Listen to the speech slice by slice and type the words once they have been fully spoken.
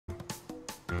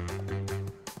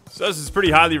So this is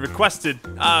pretty highly requested.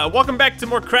 Welcome back to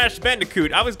more Crash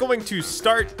Bandicoot. I was going to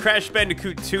start Crash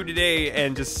Bandicoot 2 today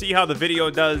and just see how the video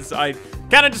does. I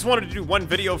kind of just wanted to do one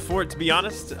video for it, to be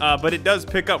honest, but it does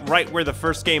pick up right where the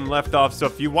first game left off. So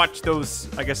if you watch those,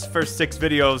 I guess, first 6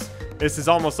 videos, this is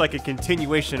almost like a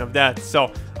continuation of that.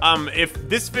 So if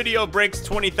this video breaks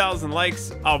 20,000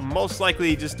 likes, I'll most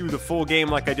likely just do the full game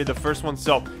like I did the first one.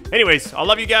 So anyways, I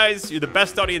love you guys. You're the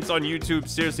best audience on YouTube.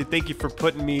 Seriously, thank you for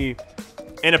putting me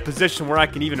in a position where I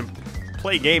can even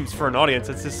play games for an audience.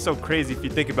 It's just so crazy if you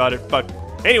think about it. But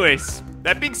anyways,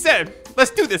 that being said, let's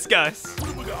do this, guys.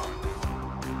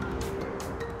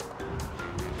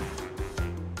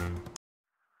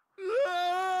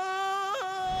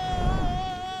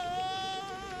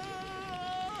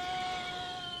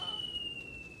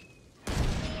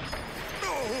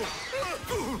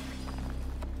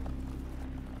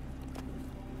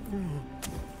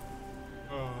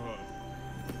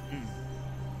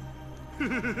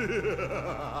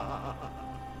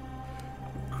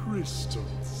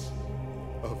 Crystals,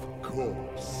 of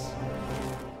course.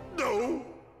 No!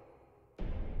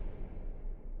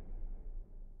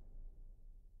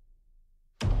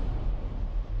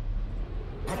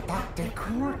 But Dr.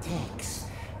 Cortex,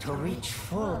 to reach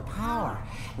full power,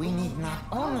 we need not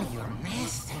only your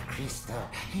master crystal,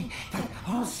 but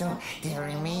also the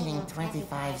remaining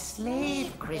 25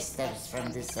 slave crystals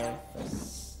from the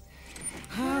surface.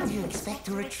 How do you expect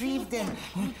to retrieve them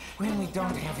when we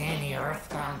don't have any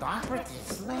Earthbound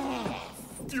operatives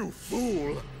left? You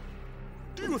fool!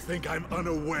 Do you think I'm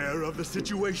unaware of the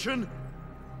situation?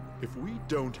 If we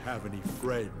don't have any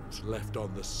friends left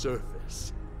on the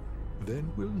surface,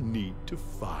 then we'll need to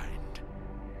find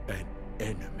an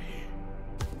enemy.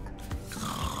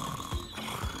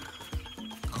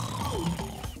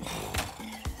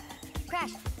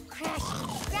 Crash! Crash!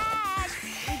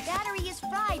 My battery is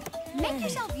fried. Make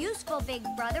yourself useful, big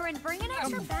brother, and bring an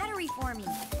extra battery for me.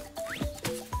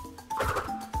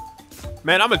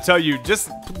 Man, I'm gonna tell you, just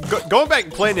going back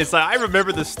and playing this, I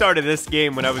remember the start of this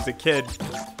game when I was a kid.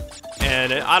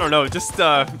 And I don't know, just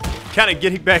kind of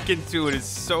getting back into it is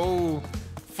so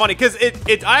funny. Because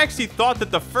I actually thought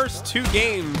that the first 2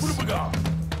 games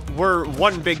were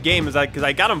one big game, because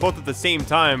I got them both at the same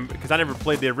time, because I never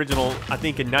played the original, I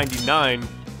think, in '99.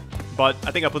 But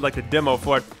I think I put like the demo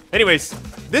for it. Anyways,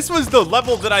 this was the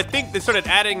level that I think they started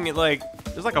adding, like,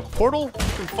 there's like a portal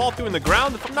you can fall through in the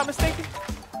ground, if I'm not mistaken.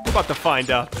 We're about to find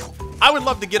out. I would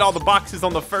love to get all the boxes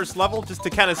on the first level just to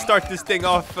kind of start this thing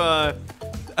off the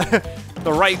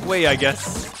right way, I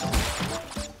guess.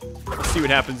 Let's see what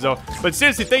happens, though. But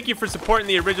seriously, thank you for supporting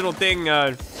the original thing. All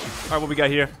right, what we got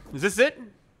here? Is this it?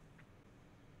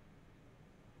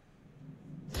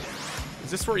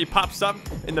 Is this where he pops up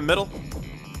in the middle?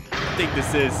 I think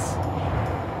this is.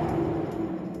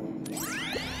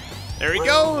 There he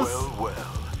goes. Well.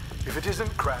 If it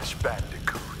isn't Crash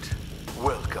Bandicoot,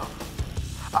 welcome.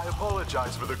 I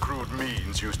apologize for the crude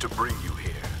means used to bring you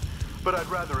here, but I'd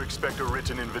rather expect a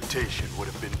written invitation would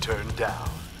have been turned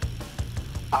down.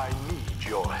 I need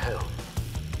your help.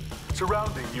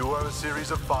 Surrounding you are a series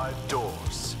of 5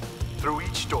 doors. Through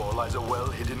each door lies a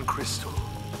well-hidden crystal.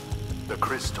 The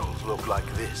crystals look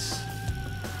like this.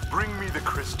 Bring me the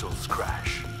crystals,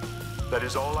 Crash. That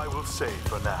is all I will say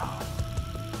for now.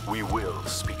 We will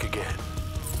speak again.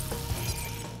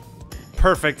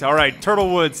 Perfect. All right,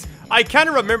 Turtle Woods. I kind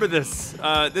of remember this.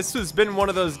 This has been one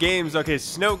of those games. Okay,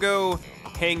 Snow Go,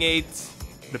 Hang 8,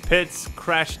 The Pits,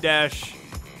 Crash Dash.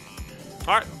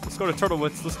 All right, let's go to Turtle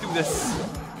Woods. Let's do this.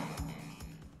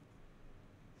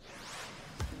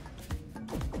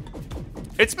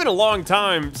 It's been a long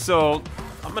time, so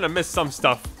I'm gonna miss some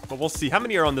stuff. But we'll see. How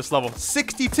many are on this level?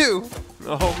 62.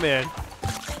 Oh man.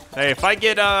 Hey, if I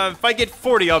get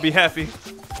 40, I'll be happy.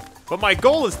 But my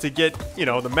goal is to get, you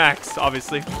know, the max,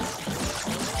 obviously.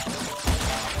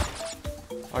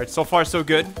 All right, so far so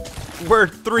good. We're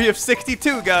 3 of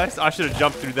 62, guys. I should have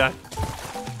jumped through that.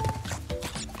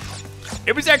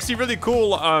 It was actually really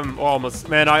cool. Almost,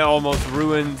 man, I almost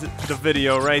ruined the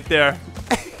video right there.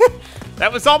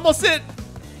 That was almost it.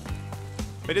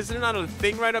 Wait, isn't it not a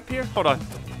thing right up here? Hold on.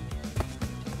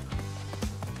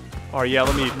 Oh yeah,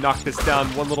 let me knock this down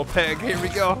one little peg. Here we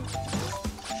go.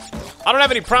 I don't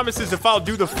have any promises if I'll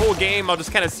do the full game. I'll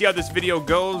just kind of see how this video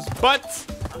goes. But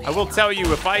I will tell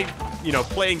you, if I, you know,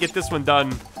 play and get this one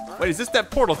done. Wait, is this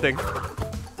that portal thing? All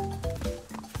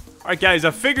right, guys,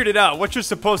 I figured it out. What you're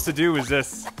supposed to do is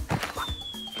this.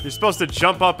 You're supposed to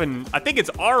jump up and I think it's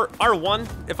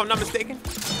R1, if I'm not mistaken.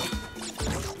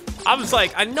 I was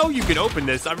like, I know you can open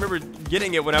this. I remember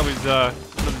getting it when I was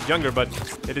younger, but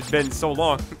it has been so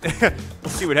long. We'll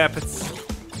see what happens.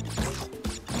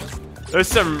 There's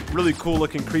some really cool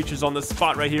looking creatures on this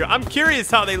spot right here. I'm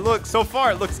curious how they look. So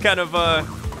far, it looks kind of,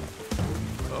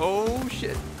 oh,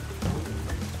 shit.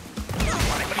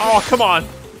 Oh, come on.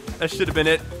 That should have been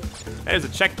it. There's a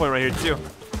checkpoint right here, too.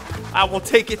 I will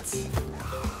take it.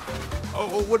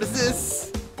 Oh, what is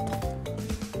this?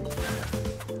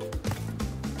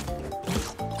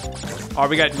 Oh,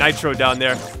 we got Nitro down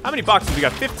there. How many boxes we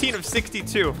got? 15 of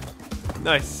 62.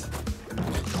 Nice.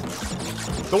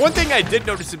 The one thing I did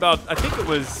notice about, I think it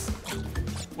was,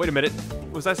 wait a minute.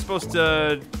 Was I supposed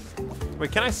to,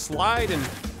 wait, can I slide and,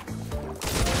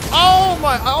 oh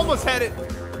my, I almost had it.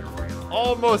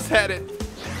 Almost had it.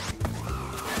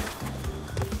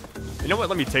 You know what,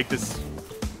 let me take this.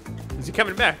 Is he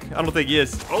coming back? I don't think he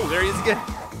is. Oh, there he is again.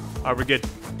 All right, we're good.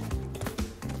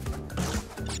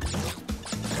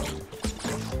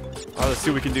 All right, let's see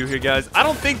what we can do here, guys. I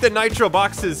don't think the Nitro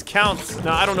boxes count.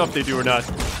 No, I don't know if they do or not.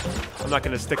 I'm not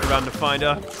gonna stick around to find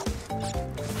out.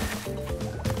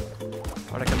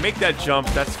 All right, I can make that jump,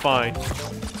 that's fine.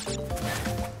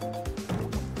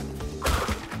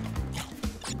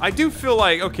 I do feel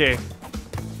like, okay.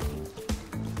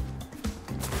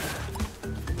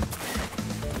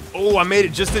 Oh, I made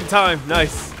it just in time.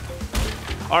 Nice.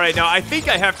 All right, now I think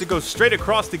I have to go straight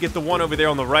across to get the one over there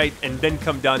on the right and then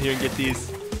come down here and get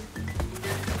these.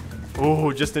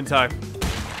 Oh, just in time.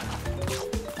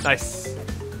 Nice.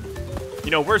 You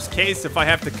know, worst case, if I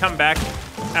have to come back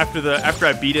after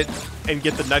I beat it and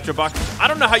get the Nitro box. I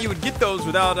don't know how you would get those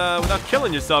without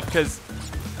killing yourself, because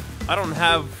I don't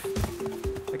have,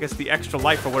 I guess, the extra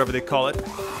life or whatever they call it.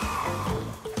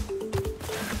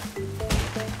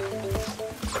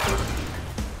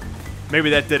 Maybe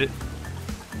that did it.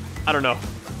 I don't know.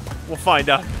 We'll find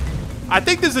out. I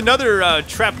think there's another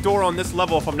trap door on this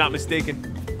level, if I'm not mistaken.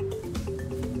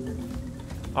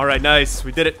 All right, nice.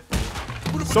 We did it.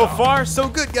 So far, so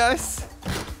good, guys.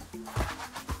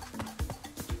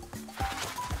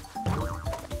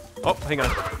 Oh, hang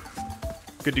on.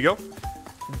 Good to go.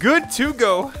 Good to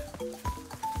go.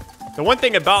 The one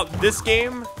thing about this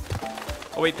game...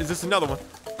 Oh, wait, is this another one?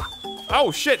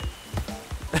 Oh, shit.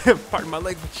 Pardon my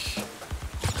language.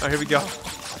 All right, here we go.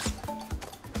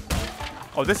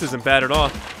 Oh, this isn't bad at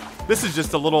all. This is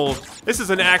just a little... This is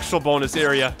an actual bonus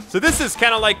area. So this is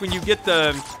kind of like when you get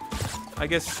the... I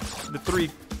guess the three...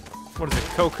 What is it?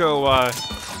 Coco,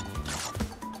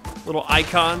 little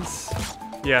icons.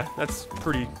 Yeah, that's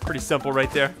pretty simple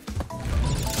right there.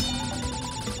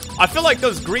 I feel like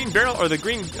those green barrel... Or the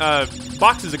green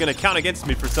boxes are going to count against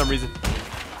me for some reason.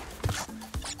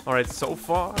 All right, so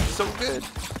far, so good.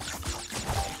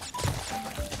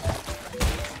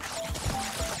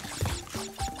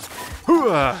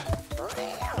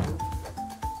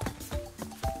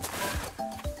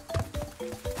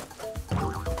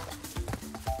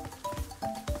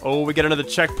 Oh, we get another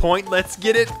checkpoint. Let's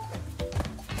get it.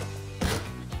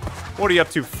 What are you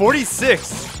up to?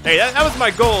 46. Hey, that was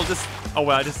my goal. Just, oh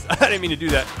well, I didn't mean to do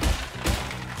that.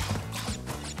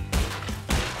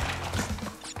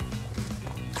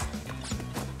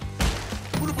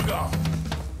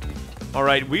 All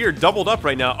right, we are doubled up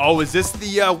right now. Oh, is this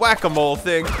the whack-a-mole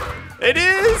thing? It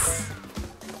is.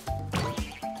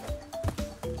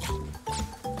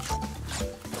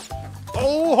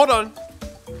 Oh, hold on.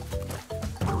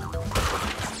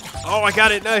 Oh, I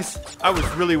got it. Nice. I was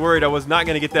really worried I was not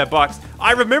going to get that box.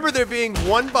 I remember there being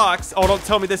one box. Oh, don't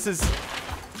tell me this is...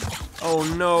 Oh,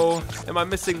 no. Am I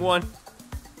missing one?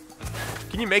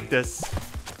 Can you make this?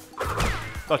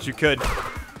 Thought you could.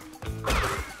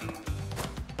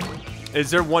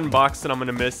 Is there one box that I'm going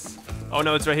to miss? Oh,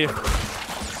 no, it's right here.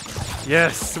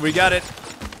 Yes, we got it.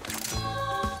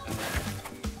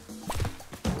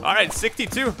 All right,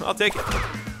 62. I'll take it.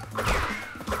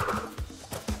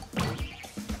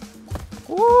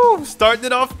 Woo, starting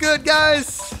it off good,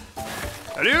 guys.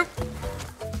 Hello.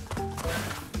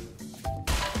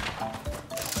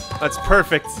 That's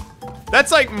perfect.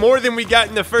 That's like more than we got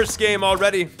in the first game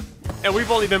already. And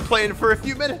we've only been playing for a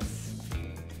few minutes.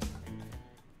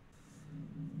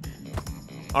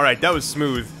 All right, that was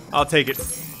smooth. I'll take it.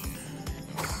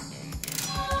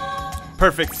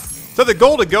 Perfect. So the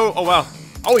goal to go, oh wow.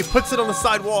 Oh, he puts it on the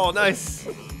side wall, nice.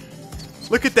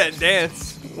 Look at that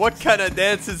dance. What kind of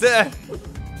dance is that?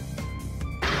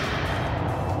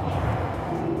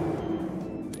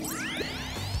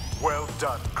 Well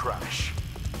done, Crash.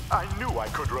 I knew I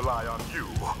could rely on you.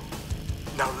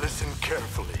 Now listen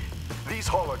carefully. These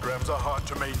holograms are hard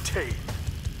to maintain.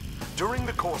 During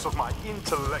the course of my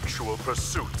intellectual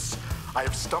pursuits, I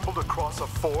have stumbled across a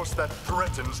force that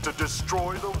threatens to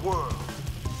destroy the world.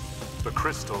 The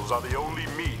crystals are the only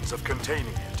means of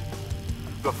containing it.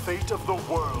 The fate of the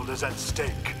world is at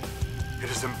stake. It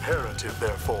is imperative,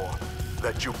 therefore,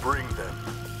 that you bring them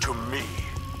to me.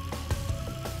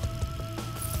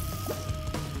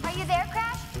 Are you there,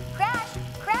 Crash? Crash!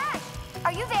 Crash!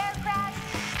 Are you there, Crash?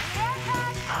 Are you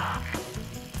there, Crash?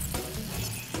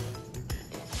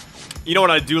 You know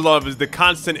what I do love is the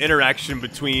constant interaction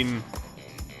between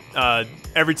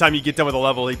every time you get done with a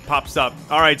level, he pops up.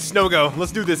 All right, Snowgo,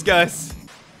 let's do this, guys.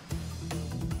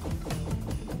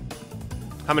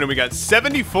 How many we got?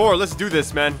 74. Let's do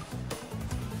this, man.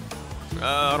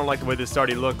 I don't like the way this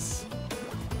already looks.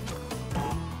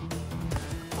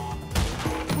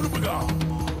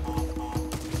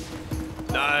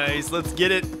 Nice, let's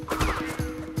get it.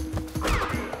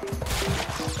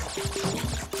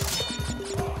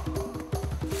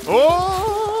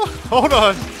 Oh, hold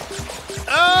on.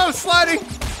 Oh, I'm sliding.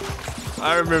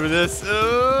 I remember this.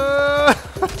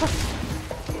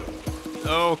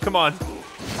 Oh, come on.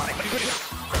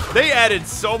 They added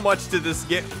so much to this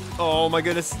game. Oh my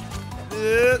goodness.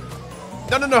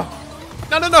 No, no, no.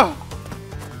 No, no, no.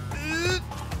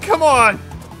 Come on.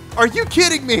 Are you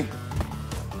kidding me?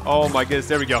 Oh my goodness.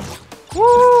 There we go.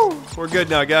 Woo. We're good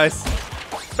now, guys.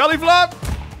 Belly flop.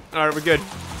 All right, we're good.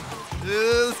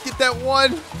 Let's get that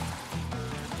one.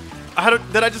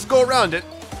 Did I just go around it?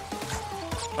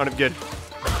 Oh, I'm good.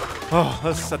 Oh,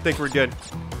 I think we're good.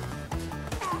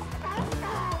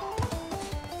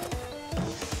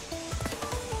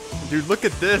 Dude, look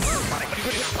at this.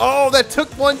 Oh, that took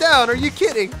one down. Are you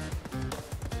kidding?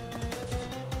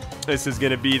 This is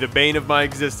going to be the bane of my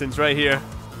existence right here.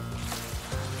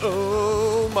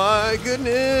 Oh, my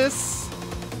goodness.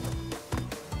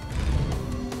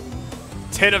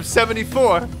 10 of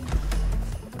 74.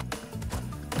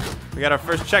 We got our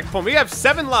first checkpoint. We have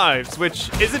 7 lives, which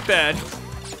isn't bad.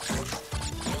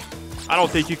 I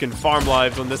don't think you can farm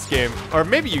lives on this game. Or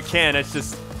maybe you can. It's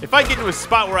just, if I get into a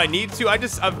spot where I need to, I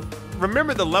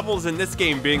remember the levels in this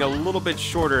game being a little bit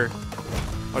shorter.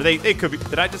 Or they could be.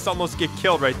 Did I just almost get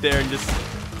killed right there and just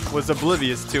was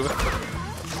oblivious to it?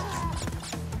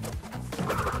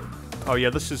 Oh yeah,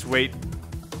 let's just wait.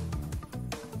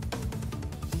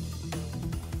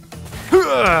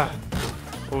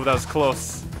 Oh, that was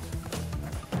close.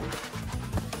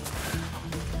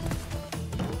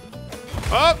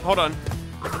 Oh, hold on.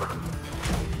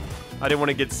 I didn't want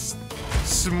to get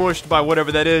smushed by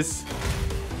whatever that is.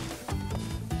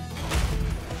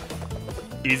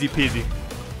 Easy peasy.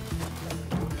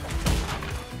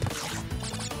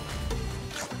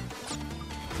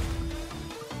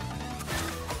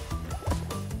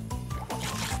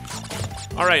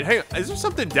 All right, hang on. Is there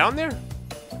something down there?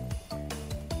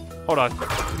 Hold on.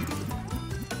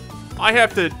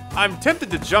 I'm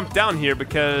tempted to jump down here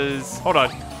because, hold on.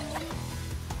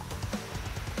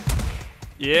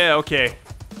 Yeah, okay.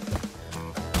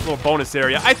 Little bonus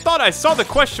area. I thought I saw the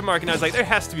question mark and I was like, there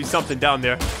has to be something down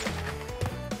there.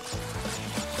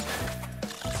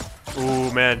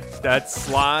 Ooh, man, that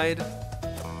slide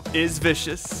is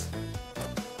vicious.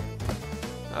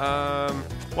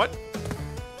 What?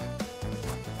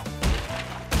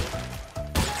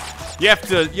 You have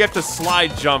to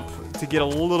slide jump to get a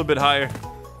little bit higher.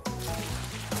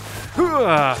 All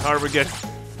right, we're good.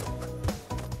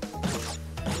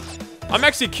 I'm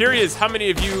actually curious how many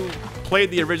of you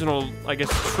played the original, I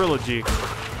guess, trilogy.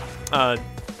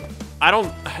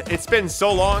 It's been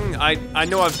so long. I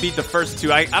know I've beat the first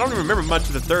 2. I don't even remember much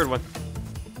of the 3rd one.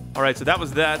 All right, so that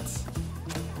was that.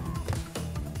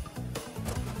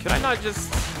 Can I not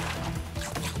just?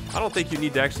 I don't think you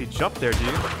need to actually jump there, do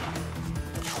you?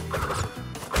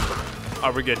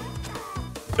 Oh, we're good.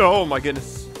 Oh my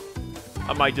goodness.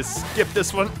 I might just skip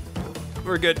this one.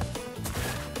 We're good.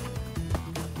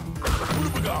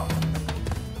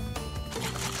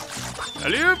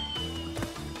 Alley-oop.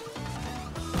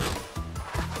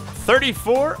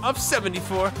 34 of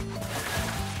 74.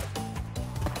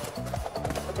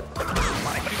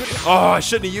 Oh, I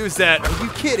shouldn't have used that. Are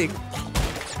you kidding?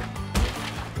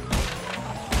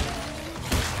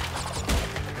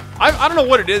 I don't know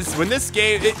what it is. When this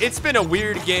game, it's been a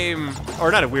weird game,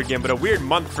 or not a weird game, but a weird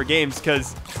month for games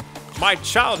because my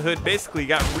childhood basically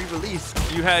got re-released.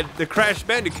 You had the Crash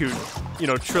Bandicoot,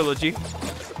 trilogy.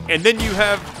 And then you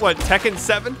have, what, Tekken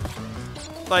 7?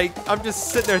 Like, I'm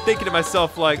just sitting there thinking to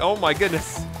myself, like, oh my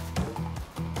goodness.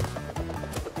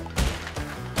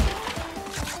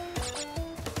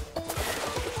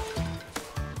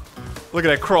 Look at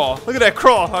that crawl. Look at that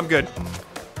crawl. I'm good.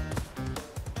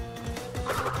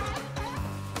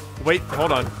 Wait,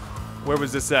 hold on. Where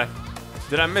was this at?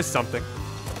 Did I miss something?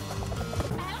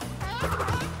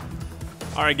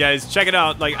 All right, guys, check it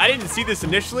out. Like, I didn't see this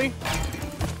initially.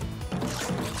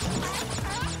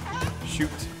 Shoot.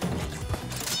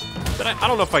 But I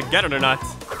don't know if I get it or not.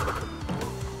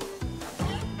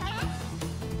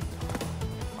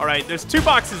 Alright, there's 2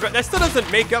 boxes, right? That still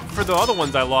doesn't make up for the other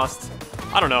ones I lost.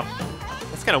 I don't know.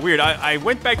 That's kind of weird. I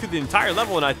went back through the entire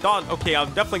level and I thought, okay,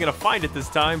 I'm definitely going to find it this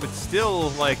time, but still,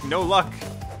 like, no luck.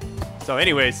 So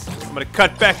anyways, I'm going to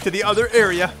cut back to the other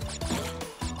area.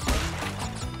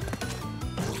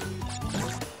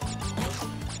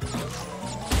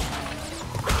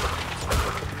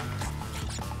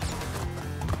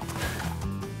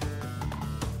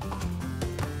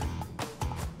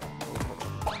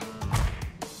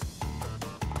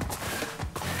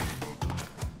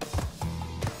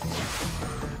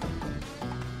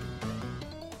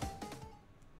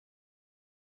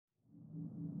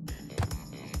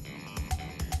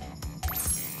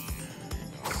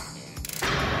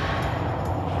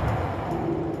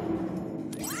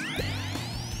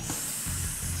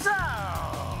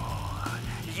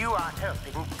 You are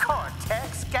helping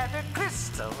Cortex gather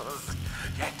crystals.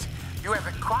 Yet you have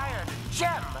acquired a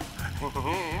gem.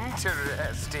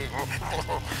 Interesting.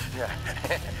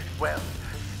 Well,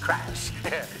 Crash,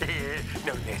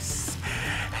 know this.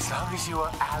 As long as you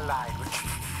are allied with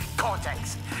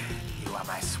Cortex, you are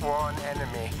my sworn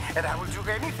enemy, and I will do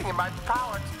anything in my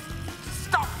power to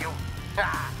stop you.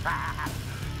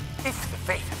 If the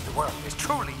fate of the world is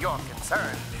truly your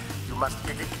concern, you must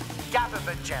gather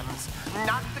the gems,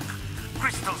 not the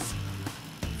crystals.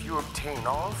 If you obtain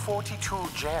all 42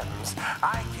 gems,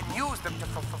 I can use them to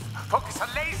focus a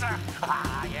laser.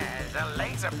 Yes, a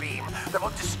laser beam that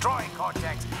will destroy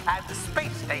Cortex and the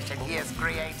space station he has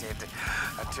created.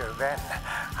 Until then,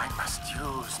 I must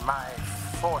use my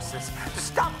forces to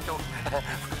stop you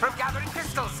from gathering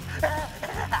crystals.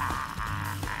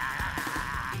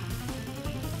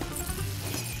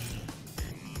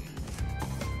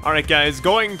 Alright guys,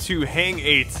 going to hang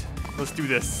 8. Let's do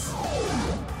this.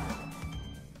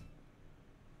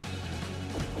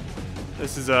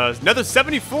 This is another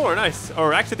 74, nice.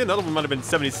 Or actually I think another one might have been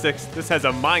 76. This has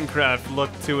a Minecraft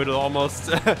look to it almost.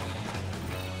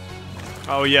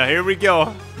 Oh yeah, here we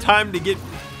go. Time to get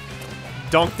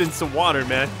dunked in some water,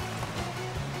 man.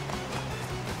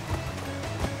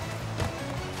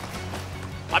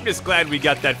 I'm just glad we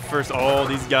got that first, oh,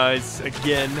 these guys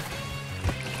again.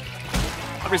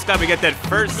 I'm just glad we got that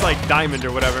first, like, diamond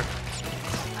or whatever.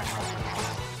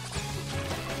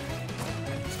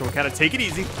 Just gonna kind of take it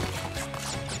easy.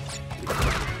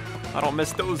 I don't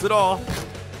miss those at all.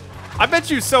 I bet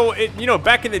you, so, you know,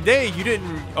 back in the day, you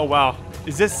didn't... Oh, wow.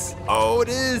 Is this... Oh, it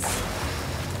is.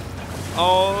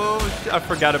 Oh, I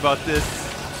forgot about this.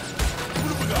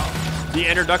 The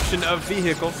introduction of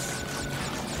vehicles.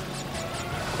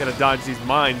 Gotta dodge these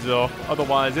mines, though.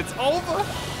 Otherwise, it's over.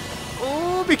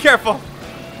 Oh, be careful.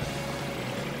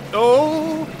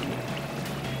 Oh!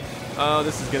 Oh,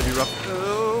 this is gonna be rough.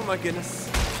 Oh my goodness.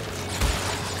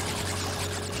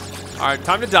 Alright,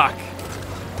 time to dock.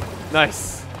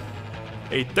 Nice.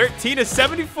 A 13 to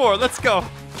 74. Let's go.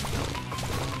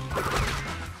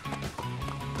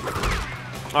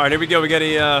 Alright, here we go. We got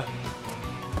a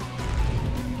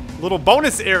little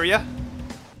bonus area.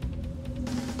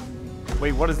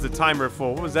 Wait, what is the timer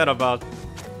for? What was that about?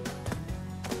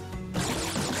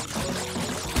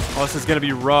 Oh, this is gonna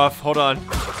be rough. Hold on.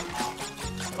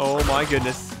 Oh my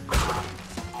goodness.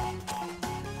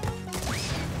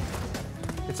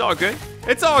 It's all good.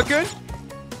 It's all good.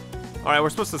 All right, we're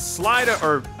supposed to slide,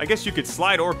 or I guess you could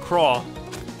slide or crawl.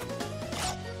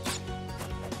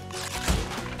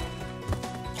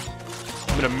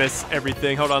 I'm gonna miss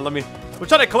everything. Hold on, we'll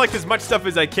try to collect as much stuff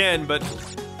as I can, but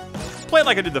play it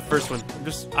like I did the first one.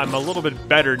 I'm a little bit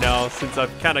better now since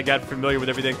I've kind of got familiar with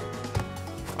everything.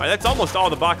 Alright, that's almost all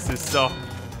the boxes, so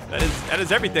that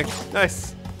is everything.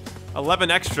 Nice.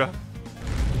 11 extra.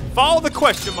 Follow the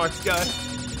question marks, guys.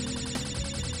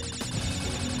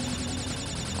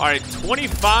 Alright,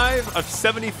 25 of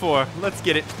 74. Let's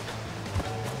get it.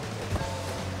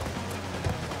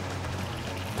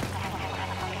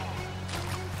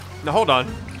 Now, hold on.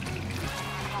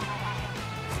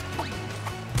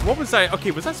 What was I...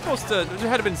 Okay, was I supposed to... There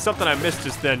had been something I missed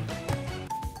just then.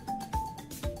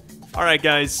 Alright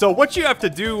guys, so what you have to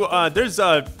do, there's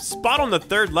a spot on the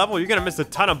 3rd level. You're gonna miss a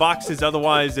ton of boxes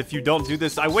otherwise if you don't do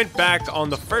this. I went back on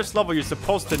the 1st level. You're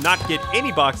supposed to not get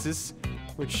any boxes,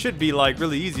 which should be like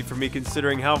really easy for me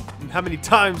considering how many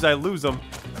times I lose them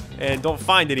and don't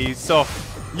find any. So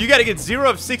you gotta get 0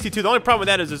 of 62. The only problem with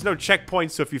that is there's no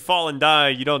checkpoints, so if you fall and die,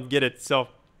 you don't get it. So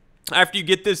after you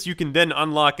get this, you can then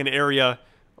unlock an area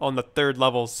on the 3rd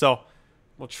level. So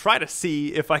we'll try to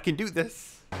see if I can do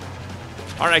this.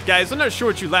 Alright guys, I'm not sure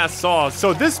what you last saw.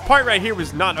 So this part right here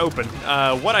was not open.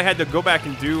 What I had to go back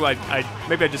and do,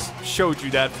 maybe I just showed you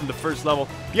that from the first level.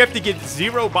 You have to get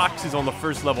 0 boxes on the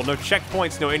first level. No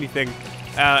checkpoints, no anything.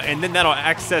 And then that'll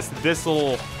access this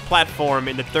little platform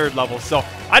in the 3rd level. So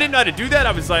I didn't know how to do that.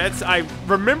 I was like, I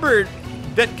remembered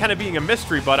that kind of being a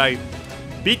mystery, but I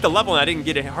beat the level and I didn't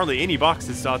get hardly any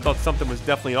boxes. So I thought something was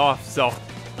definitely off. So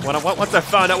once I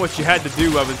found out what you had to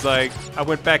do, I was like, I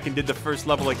went back and did the first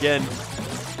level again.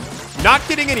 Not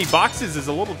getting any boxes is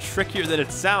a little trickier than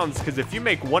it sounds, because if you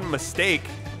make one mistake,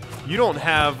 you don't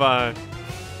have, oh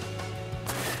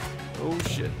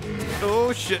shit.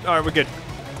 Oh shit. Alright, we're good.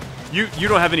 You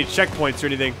don't have any checkpoints or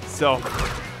anything, so.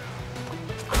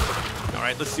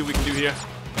 Alright, let's see what we can do here.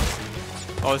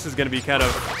 Oh, this is gonna be kind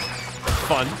of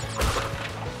fun.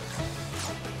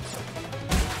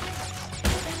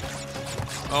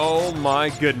 Oh my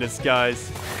goodness,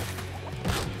 guys.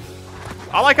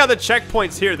 I like how the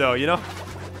checkpoints here, though, you know?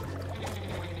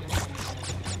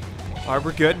 Alright,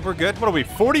 we're good, we're good. What are we,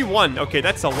 41? Okay,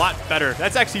 that's a lot better.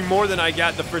 That's actually more than I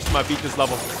got the first time I beat this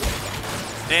level.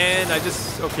 And I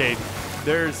just, okay,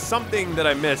 there's something that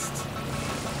I missed.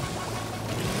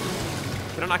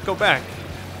 Can I not go back?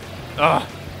 Ugh,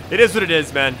 it is what it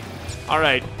is, man.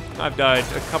 Alright, I've died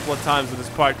a couple of times with this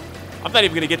part. I'm not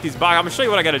even gonna get these boxes. I'm gonna show you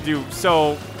what I gotta do.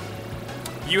 So,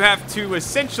 you have to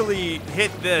essentially hit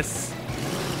this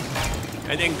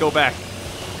and then go back.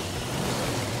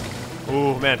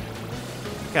 Oh man,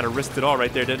 kind of risked it all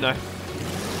right there, didn't I?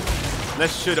 That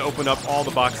should open up all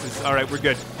the boxes. All right, we're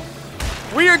good.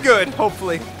 We are good,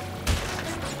 hopefully.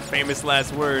 Famous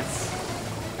last words.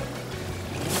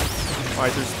 All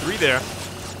right, there's 3 there.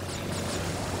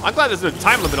 I'm glad there's no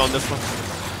time limit on this one.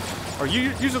 Or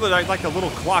usually like a little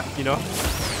clock, you know.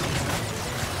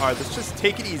 All right, let's just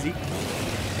take it easy.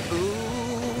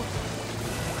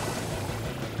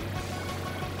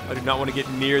 I do not want to get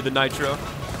near the nitro.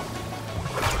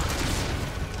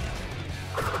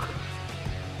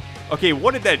 Okay,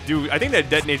 what did that do? I think that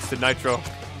detonates the nitro.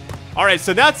 Alright,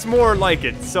 so that's more like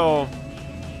it. So,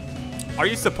 are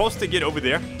you supposed to get over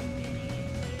there?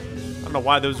 I don't know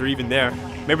why those are even there.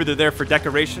 Maybe they're there for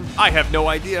decoration? I have no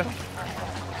idea.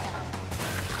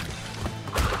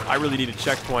 I really need a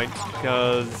checkpoint,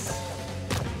 because...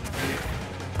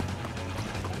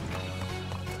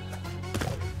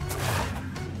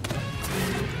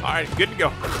 Alright, good to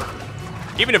go.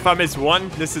 Even if I miss one,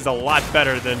 this is a lot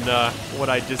better than what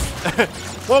I just...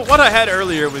 well, what I had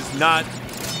earlier was not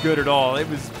good at all. It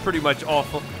was pretty much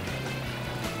awful.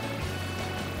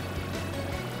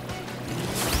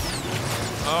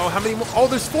 Oh, how many more? Oh,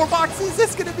 there's 4 boxes.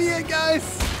 This is going to be it,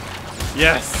 guys.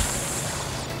 Yes.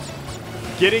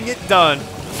 Getting it done.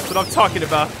 That's what I'm talking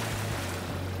about.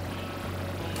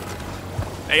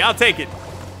 Hey, I'll take it.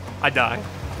 I die.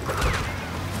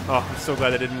 Oh, I'm so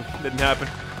glad that didn't happen.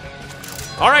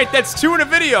 All right, that's 2 in a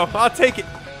video. I'll take it.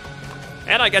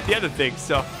 And I got the other thing,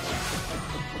 so.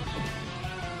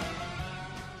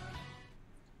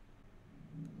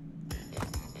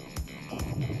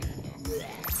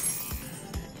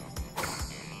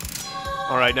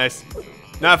 All right, nice.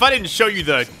 Now, if I didn't show you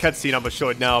the cutscene, I'm gonna show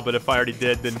it now. But if I already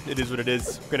did, then it is what it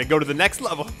is. We're gonna go to the next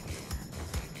level.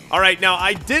 All right, now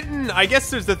I guess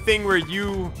there's the thing where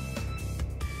you.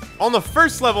 On the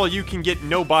first level, you can get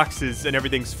no boxes and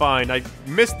everything's fine. I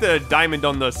missed the diamond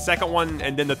on the second one,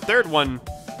 and then the third one,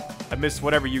 I missed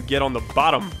whatever you get on the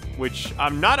bottom, which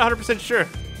I'm not 100% sure.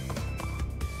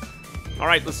 All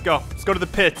right, let's go. Let's go to the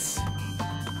pits.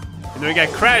 And then we got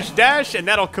Crash Dash, and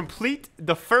that'll complete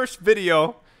the first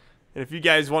video. And if you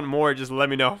guys want more, just let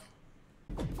me know.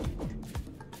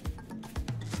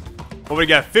 What we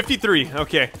got? 53.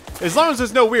 Okay. As long as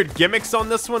there's no weird gimmicks on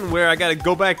this one where I gotta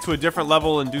go back to a different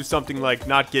level and do something like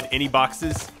not get any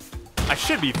boxes, I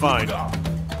should be fine.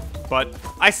 But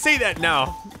I say that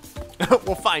now.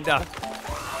 We'll find out.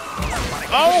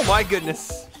 Oh my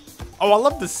goodness. Oh, I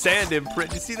love the sand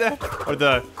imprint. You see that? Or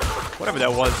the, whatever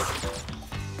that was.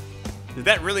 Did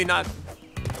that really not?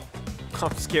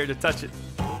 I'm scared to touch it.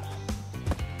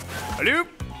 Hello?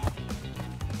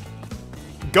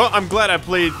 I'm glad I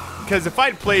played. Because if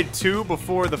I'd played 2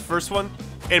 before the first one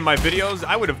in my videos,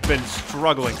 I would have been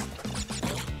struggling.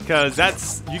 Because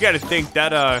that's, you got to think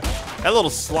that that little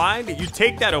slide, you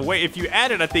take that away. If you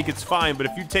add it, I think it's fine. But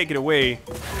if you take it away,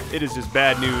 it is just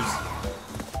bad news.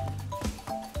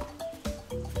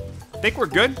 I think we're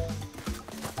good.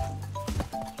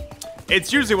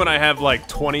 It's usually when I have like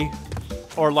 20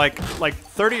 or like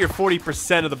 30 or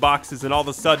 40% of the boxes, and all of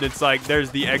a sudden it's like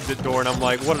there's the exit door, and I'm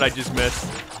like, what did I just miss?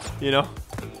 You know?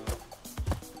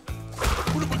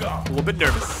 A little bit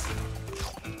nervous.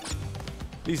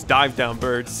 These dive down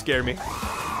birds scare me.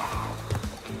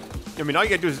 I mean, all you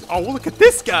gotta do is... Oh, look at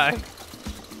this guy!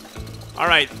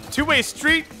 Alright, two-way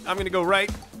street. I'm gonna go right,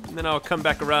 and then I'll come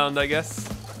back around, I guess.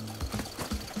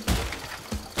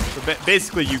 So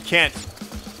basically, you can't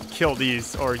kill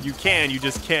these. Or you can, you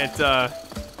just can't,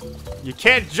 you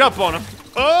can't jump on them.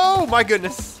 Oh, my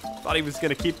goodness. Thought he was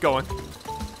gonna keep going.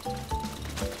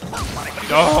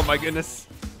 Oh, my goodness.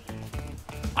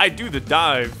 I do the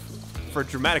dive for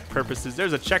dramatic purposes.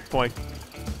 There's a checkpoint.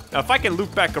 Now, if I can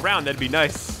loop back around, that'd be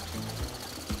nice.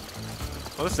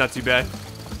 Well, that's not too bad.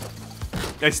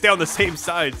 I stay on the same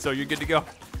side, so you're good to go.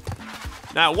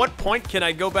 Now, at what point can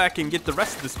I go back and get the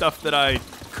rest of the stuff that I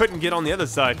couldn't get on the other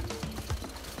side?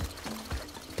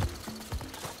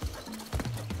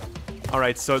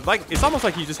 Alright, so it's almost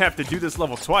like you just have to do this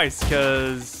level twice,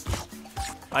 because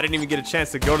I didn't even get a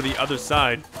chance to go to the other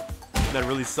side. And that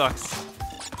really sucks.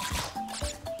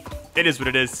 It is what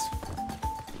it is.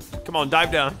 Come on,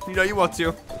 dive down. You know you want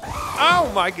to.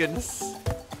 Oh my goodness.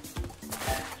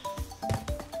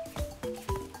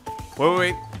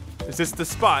 Wait. Is this the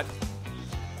spot?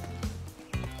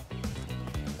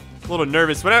 A little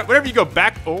nervous. Whenever you go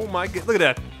back, oh my god, look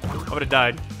at that. I would have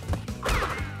died.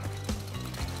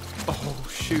 Oh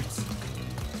shoot.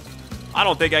 I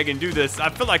don't think I can do this. I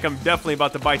feel like I'm definitely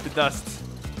about to bite the dust.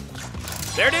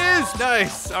 There it is!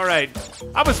 Nice! Alright.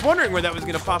 I was wondering where that was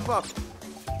gonna pop up.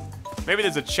 Maybe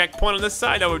there's a checkpoint on this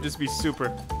side? That would just be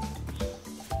super.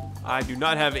 I do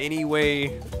not have any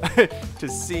way to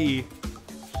see.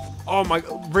 Oh my,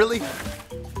 really?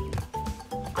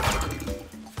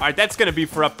 Alright, that's gonna be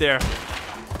for up there.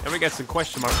 And we got some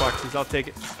question mark boxes. I'll take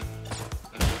it.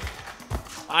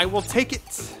 I will take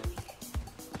it.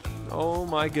 Oh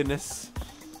my goodness.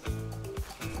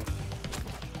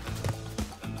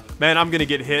 Man, I'm gonna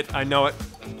get hit. I know it.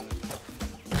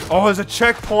 Oh, there's a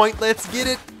checkpoint. Let's get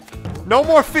it. No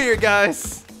more fear,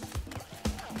 guys.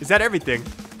 Is that everything?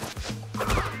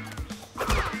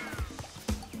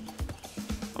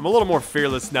 I'm a little more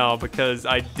fearless now because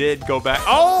I did go back.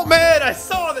 Oh, man, I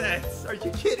saw that. Are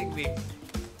you kidding me?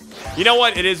 You know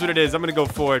what? It is what it is. I'm going to go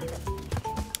forward.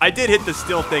 I did hit the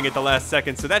still thing at the last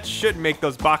second, so that should make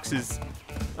those boxes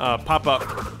pop up.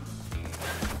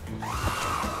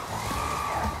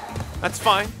 That's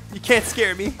fine. You can't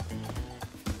scare me.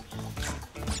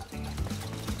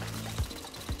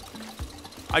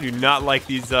 I do not like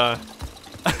these, well,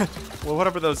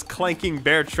 whatever those clanking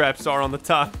bear traps are on the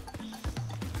top.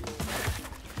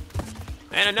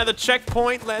 And another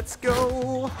checkpoint. Let's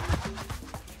go.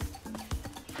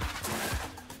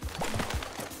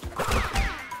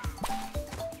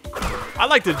 I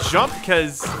like to jump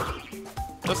because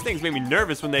those things make me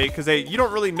nervous when you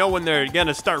don't really know when they're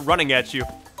gonna start running at you.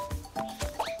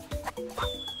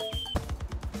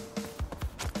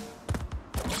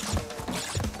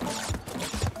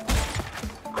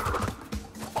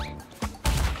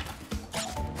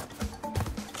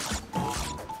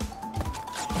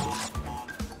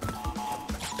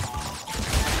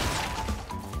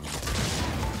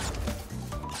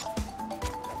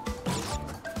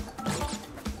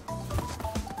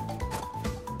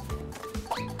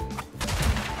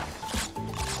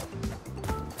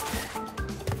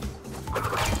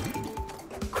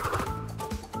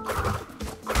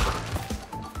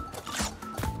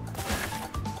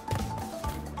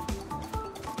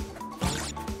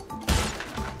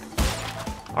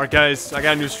 Alright guys, I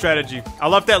got a new strategy. I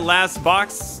left that last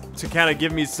box to kind of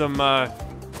give me some, I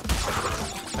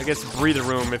guess, breather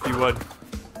room, if you would.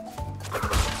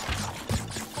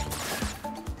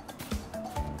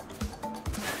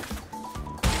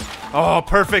 Oh,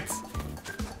 perfect.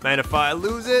 Man, if I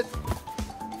lose it.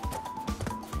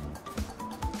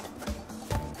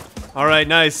 Alright,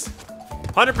 nice.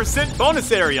 100%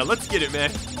 bonus area. Let's get it,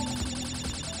 man.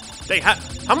 Dang,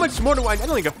 how much more do I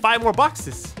only got 5 more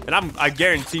boxes. And I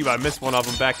guarantee you I missed one of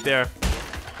them back there.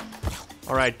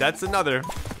 Alright, that's another.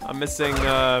 I'm missing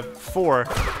 4.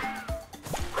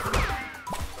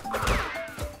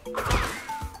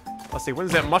 I'll say,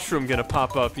 when's that mushroom gonna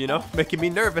pop up, you know? Making me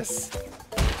nervous.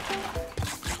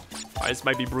 Alright, this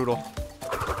might be brutal.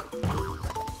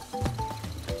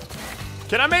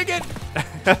 Can I make it?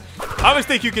 I always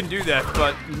think you can do that,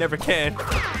 but you never can.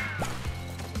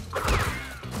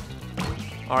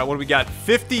 Alright, what do we got?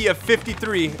 50 of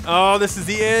 53. Oh, this is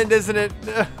the end, isn't it?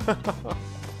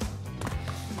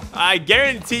 I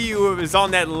guarantee you it was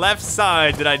on that left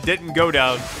side that I didn't go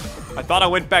down. I thought I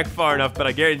went back far enough, but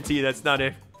I guarantee you that's not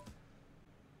it.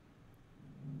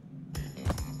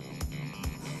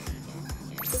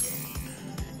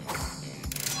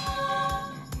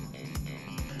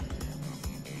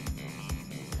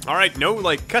 Alright, no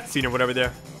like cutscene or whatever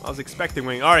there. I was expecting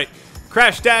wing. Alright,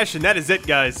 Crash Dash, and that is it,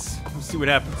 guys. Let's see what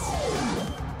happens.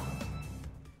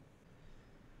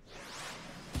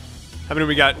 How many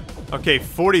we got? Okay,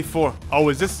 44. Oh,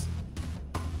 is this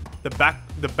the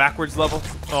backwards level?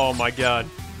 Oh my god.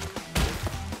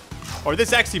 Or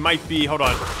this actually might be, hold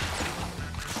on.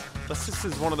 Unless this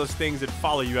is one of those things that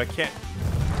follow you, I can't.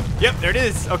 Yep, there it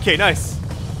is. Okay, nice.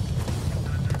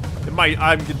 It might,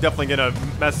 I'm definitely gonna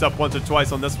mess up once or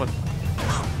twice on this one.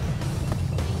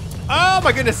 Oh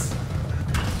my goodness.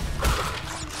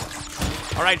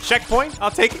 All right, checkpoint,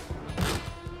 I'll take it.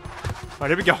 All right,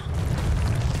 here we go.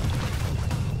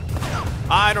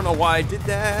 I don't know why I did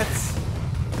that.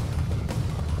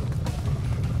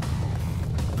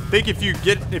 I think if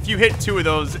you hit 2 of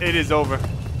those, it is over.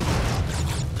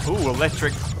 Ooh,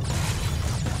 electric.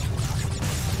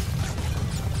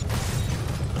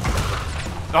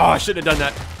 Oh, I shouldn't have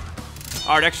done that.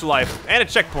 All right, extra life and a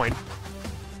checkpoint.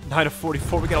 9 of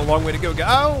 44. We got a long way to go.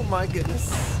 Oh my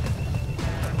goodness.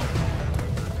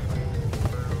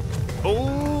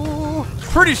 Oh,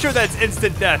 pretty sure that's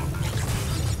instant death.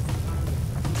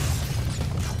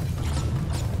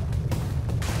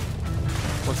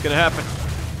 What's gonna happen?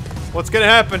 What's gonna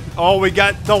happen? Oh, we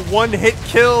got the one-hit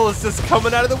kills just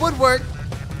coming out of the woodwork.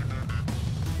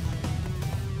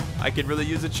 I could really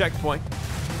use a checkpoint.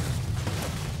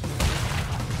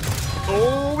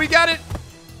 Oh, we got it.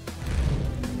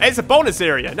 Hey, it's a bonus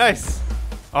area. Nice.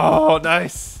 Oh,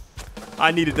 nice.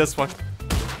 I needed this one.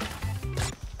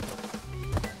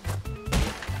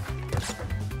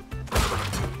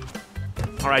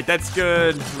 All right, that's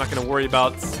good. I'm not gonna worry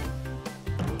about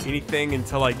anything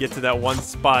until I get to that one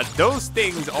spot. Those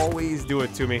things always do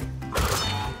it to me.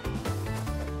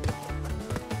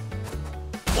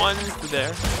 One to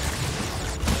there.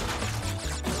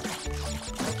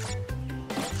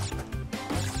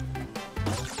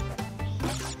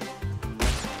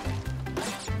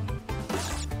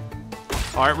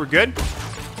 All right, we're good.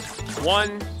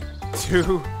 1,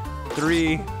 2,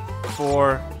 3,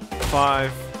 4,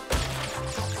 5.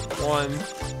 1,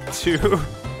 2,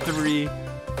 3,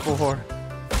 4,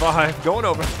 5. Going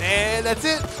over. And that's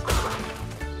it.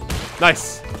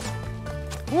 Nice.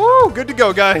 Woo, good to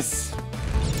go, guys.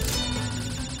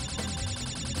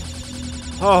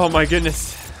 Oh my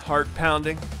goodness. Heart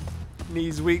pounding.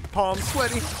 Knees weak, palms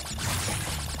sweaty.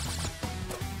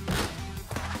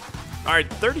 All right,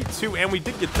 32, and we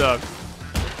did get the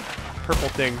purple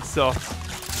thing, so.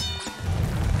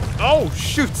 Oh,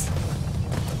 shoot.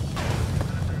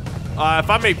 If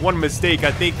I make one mistake,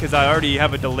 I think because I already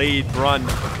have a delayed run.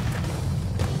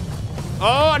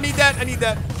 Oh, I need that. I need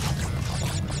that.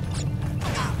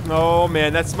 Oh,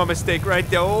 man, that's my mistake right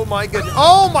there. Oh, my goodness.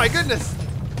 Oh, my goodness.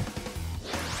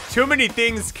 Too many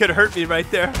things could hurt me right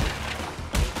there.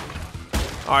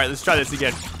 All right, let's try this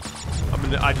again.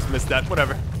 I just missed that.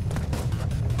 Whatever.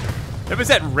 There was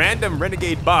that random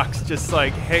renegade box just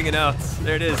like hanging out.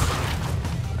 There it is.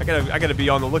 I gotta be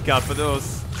on the lookout for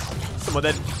those. Some of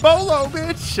that bolo,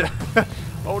 bitch.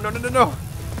 Oh no no no no.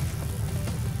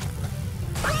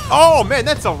 Oh man,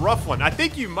 that's a rough one. I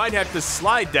think you might have to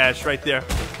slide dash right there.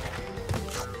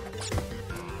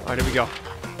 All right, here we go.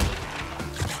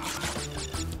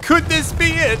 Could this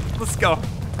be it? Let's go.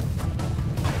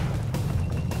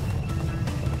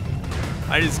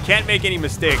 I just can't make any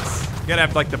mistakes. You gotta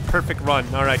have like the perfect run.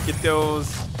 All right, get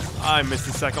those. I missed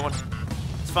the second one.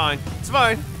 It's fine. It's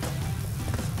fine.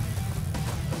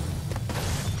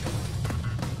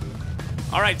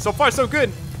 All right, so far so good.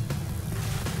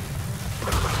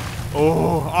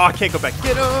 Oh, I can't go back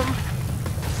get him.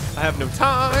 I have no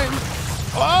time.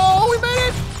 Oh, we made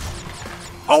it.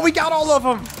 Oh, we got all of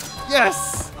them.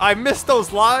 Yes. I missed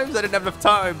those lives. I didn't have enough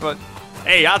time, but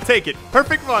hey, I'll take it.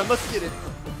 Perfect run. Let's get it.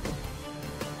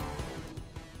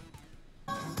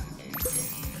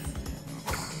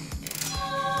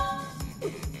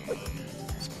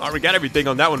 All right, we got everything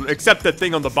on that one, except that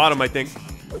thing on the bottom, I think.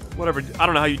 Whatever, I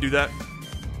don't know how you do that.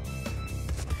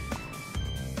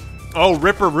 Oh,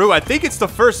 Ripperoo, I think it's the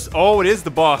first, oh, it is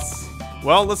the boss.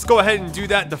 Well, let's go ahead and do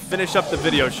that to finish up the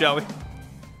video, shall we?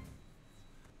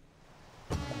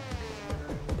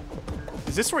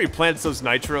 Is this where he plants those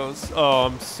nitros? Oh,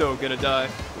 I'm so gonna die,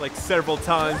 like several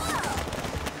times.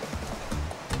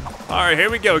 All right, here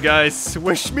we go, guys.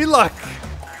 Wish me luck.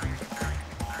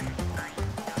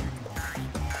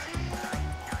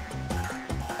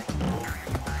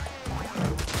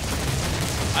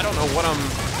 I don't know what I'm...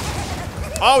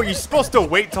 Oh, you're supposed to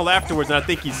wait till afterwards, and I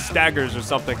think he staggers or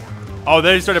something. Oh,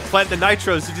 then he started planting the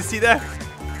nitros. Did you see that?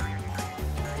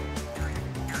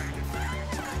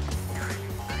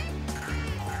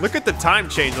 Look at the time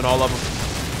change on all of them.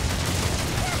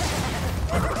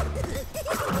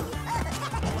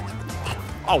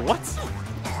 Oh, what?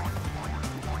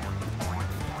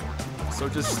 So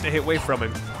just stay away from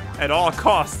him at all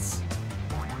costs.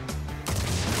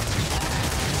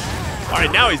 All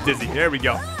right, now he's dizzy. There we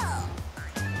go.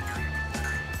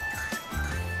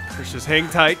 Let's just hang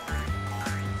tight.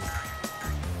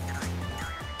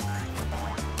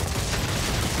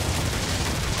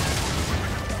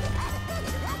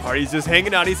 All right, he's just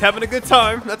hanging out. He's having a good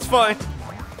time. That's fine.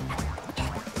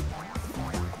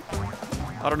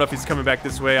 I don't know if he's coming back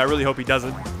this way. I really hope he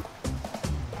doesn't.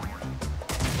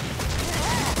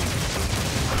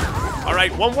 All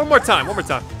right, one more time. One more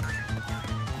time.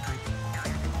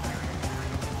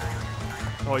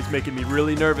 Oh, he's making me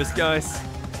really nervous, guys.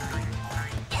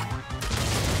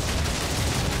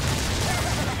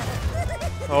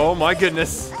 Oh my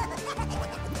goodness.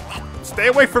 Stay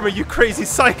away from me, you crazy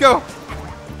psycho.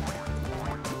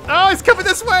 Oh, he's coming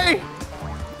this way.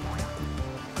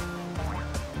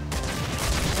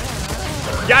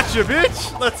 Gotcha,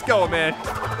 bitch. Let's go, man.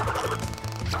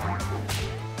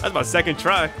 That's my second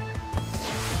try.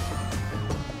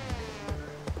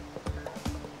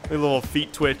 A little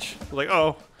feet twitch. Like,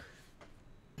 oh.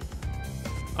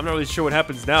 I'm not really sure what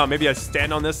happens now. Maybe I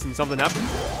stand on this and something happens.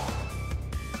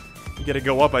 You gotta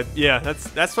go up. Yeah,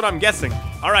 that's what I'm guessing.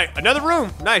 All right, another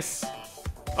room. Nice.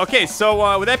 Okay,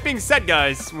 so with that being said,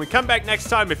 guys, when we come back next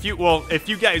time, if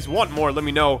you guys want more, let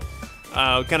me know.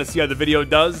 Kind of see how the video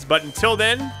does. But until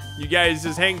then, you guys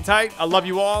just hang tight. I love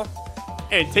you all,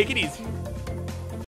 and take it easy.